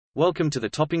Welcome to the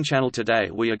Topping channel. Today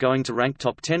we are going to rank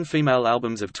top 10 female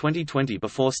albums of 2020.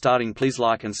 Before starting, please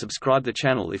like and subscribe the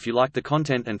channel if you like the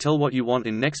content and tell what you want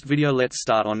in next video. Let's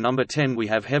start. On number 10 we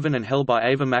have Heaven and Hell by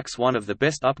Ava Max. One of the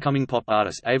best upcoming pop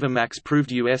artists, Ava Max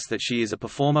proved us that she is a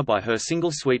performer by her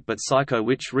single Sweet But Psycho,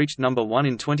 which reached number 1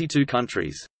 in 22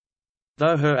 countries.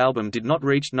 Though her album did not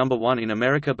reach number 1 in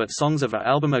America, but songs of her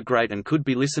album are great and could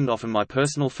be listened often. My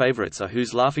personal favorites are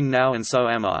Who's Laughing Now and So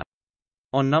Am I.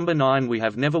 On number 9 we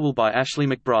have Neverwill by Ashley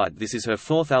McBryde. This is her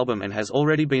fourth album and has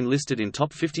already been listed in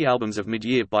top 50 albums of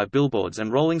mid-year by Billboards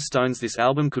and Rolling Stones. This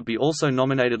album could be also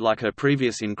nominated like her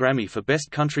previous in Grammy for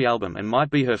Best Country Album and might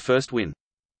be her first win.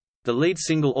 The lead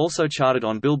single also charted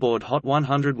on Billboard Hot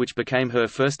 100, which became her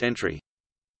first entry.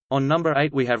 On number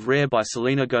 8 we have Rare by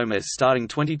Selena Gomez. Starting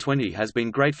 2020 has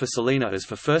been great for Selena, as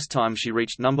for first time she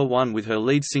reached number 1 with her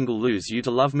lead single Lose You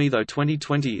to Love Me. Though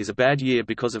 2020 is a bad year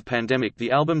because of pandemic, the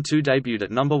album too debuted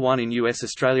at number 1 in US,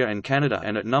 Australia and Canada,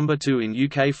 and at number 2 in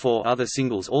UK. 4 other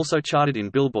singles also charted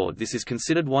in Billboard. This is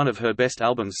considered one of her best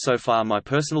albums so far. My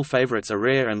personal favorites are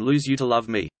Rare and Lose You to Love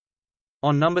Me.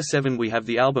 On number 7 we have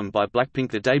The Album by Blackpink.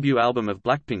 The debut album of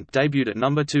Blackpink debuted at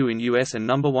number 2 in US and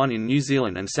number 1 in New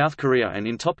Zealand and South Korea, and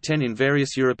in top 10 in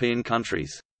various European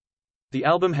countries. The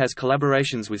album has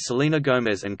collaborations with Selena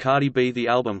Gomez and Cardi B. The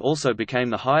album also became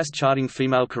the highest charting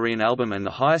female Korean album and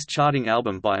the highest charting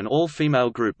album by an all-female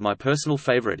group. My personal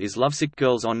favorite is Lovesick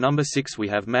Girls. On number 6 we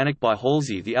have Manic by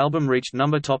Halsey. The album reached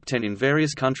top 10 in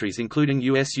various countries including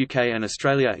US, UK and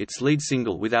Australia. Its lead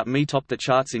single Without Me topped the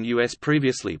charts in US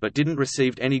previously but didn't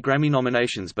receive any Grammy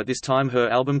nominations, but this time her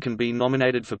album can be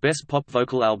nominated for Best Pop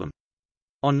Vocal Album.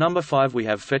 On number 5 we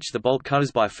have Fetch the Bolt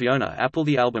Cutters by Fiona Apple.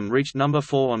 The album reached number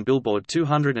 4 on Billboard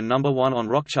 200 and number 1 on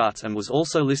rock charts and was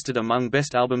also listed among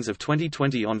best albums of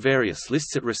 2020 on various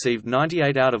lists. It received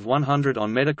 98 out of 100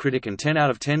 on Metacritic and 10 out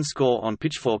of 10 score on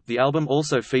Pitchfork. The album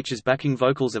also features backing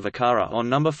vocals of Akara. On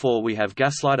number 4 we have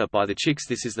Gaslighter by The Chicks.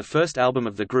 This is the first album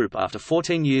of the group after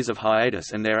 14 years of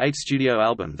hiatus and their 8th studio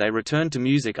album. They returned to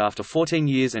music after 14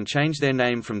 years and changed their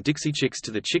name from Dixie Chicks to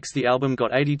The Chicks. The album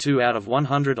got 82 out of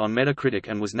 100 on Metacritic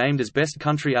and was named as Best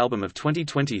Country Album of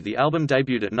 2020. The album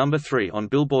debuted at number 3 on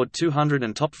Billboard 200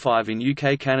 and top 5 in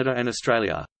UK, Canada and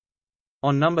Australia.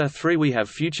 On number 3 we have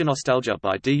Future Nostalgia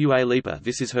by Dua Lipa.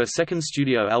 This is her second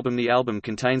studio album. The album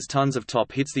contains tons of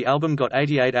top hits. The album got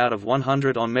 88 out of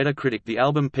 100 on Metacritic. The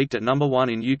album peaked at number 1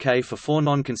 in UK for 4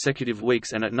 non-consecutive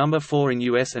weeks and at number 4 in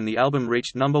US, and the album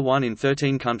reached number 1 in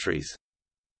 13 countries.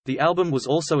 The album was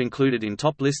also included in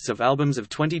top lists of albums of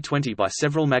 2020 by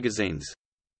several magazines.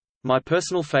 My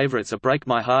personal favorites are Break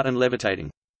My Heart and Levitating.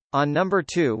 On number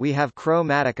 2 we have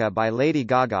Chromatica by Lady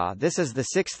Gaga. This is the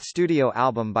 6th studio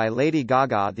album by Lady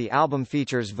Gaga. The album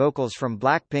features vocals from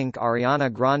Blackpink,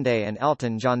 Ariana Grande and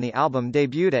Elton John. The album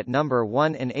debuted at number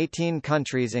 1 in 18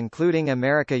 countries including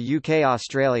America, UK,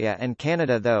 Australia and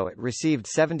Canada. Though it received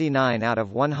 79 out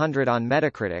of 100 on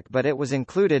Metacritic, but it was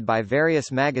included by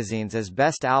various magazines as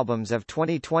best albums of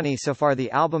 2020 so far.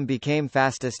 The album became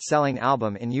fastest selling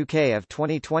album in UK of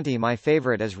 2020. My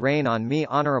favorite is Rain on Me.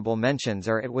 Honorable mentions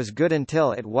are It Was Good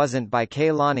Until It Wasn't by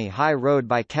Kehlani, High Road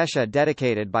by Kesha,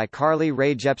 Dedicated by Carly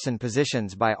Rae Jepsen,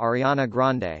 Positions by Ariana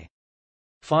Grande.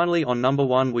 Finally, on number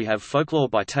 1 we have Folklore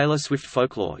by Taylor Swift.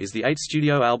 Folklore is the 8th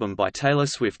studio album by Taylor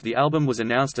Swift. The album was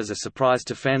announced as a surprise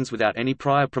to fans without any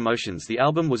prior promotions. The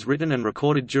album was written and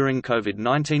recorded during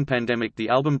COVID-19 pandemic. The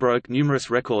album broke numerous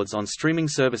records on streaming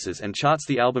services and charts.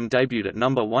 The album debuted at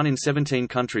number 1 in 17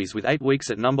 countries with 8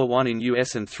 weeks at number 1 in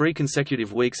US and 3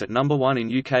 consecutive weeks at number 1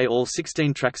 in UK. All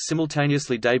 16 tracks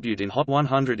simultaneously debuted in Hot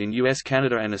 100 in US,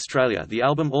 Canada and Australia. The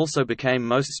album also became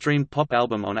most streamed pop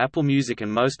album on Apple Music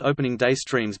and most opening day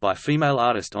streams by female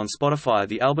artist on Spotify.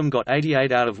 The album got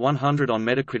 88 out of 100 on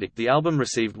Metacritic. The album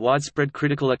received widespread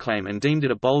critical acclaim and deemed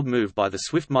it a bold move by the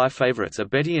Swift. My favorites are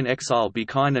Betty in Exile, Be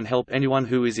Kind and Help Anyone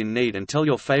Who Is in Need, and Tell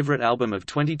Your favorite album of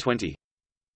 2020.